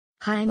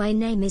Hi, my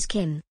name is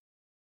Kim.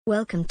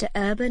 Welcome to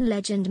Urban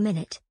Legend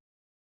Minute.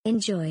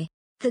 Enjoy.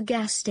 The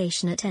gas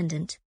station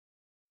attendant.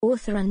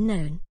 Author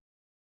unknown.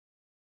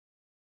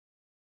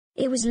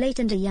 It was late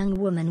and a young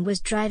woman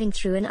was driving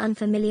through an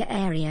unfamiliar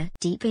area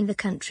deep in the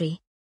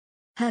country.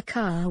 Her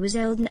car was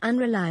old and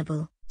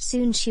unreliable.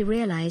 Soon she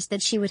realized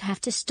that she would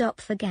have to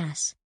stop for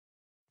gas.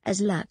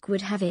 As luck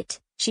would have it,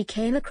 she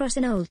came across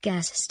an old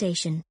gas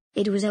station.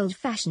 It was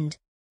old-fashioned.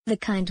 The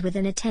kind with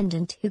an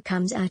attendant who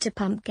comes out to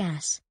pump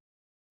gas.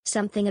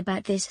 Something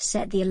about this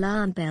set the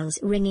alarm bells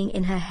ringing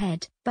in her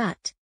head,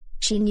 but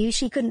she knew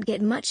she couldn't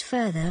get much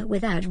further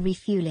without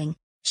refueling.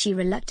 She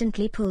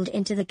reluctantly pulled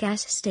into the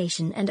gas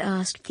station and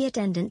asked the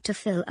attendant to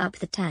fill up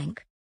the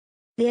tank.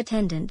 The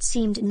attendant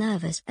seemed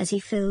nervous as he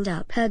filled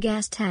up her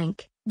gas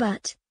tank,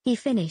 but he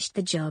finished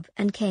the job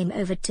and came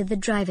over to the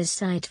driver's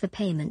side for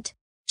payment.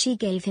 She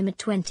gave him a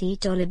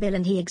 $20 bill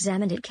and he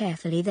examined it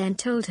carefully, then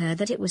told her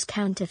that it was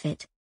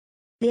counterfeit.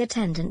 The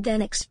attendant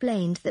then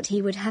explained that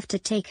he would have to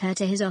take her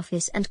to his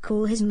office and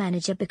call his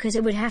manager because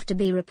it would have to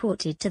be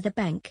reported to the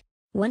bank.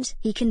 Once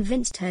he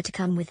convinced her to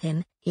come with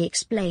him, he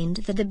explained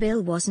that the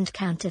bill wasn't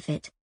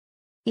counterfeit.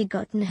 He'd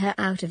gotten her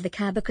out of the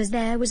car because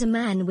there was a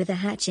man with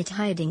a hatchet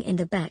hiding in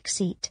the back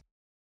seat.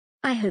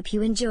 I hope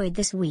you enjoyed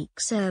this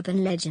week's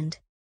urban legend.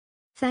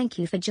 Thank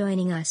you for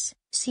joining us.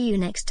 See you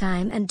next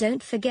time and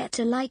don't forget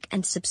to like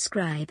and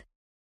subscribe.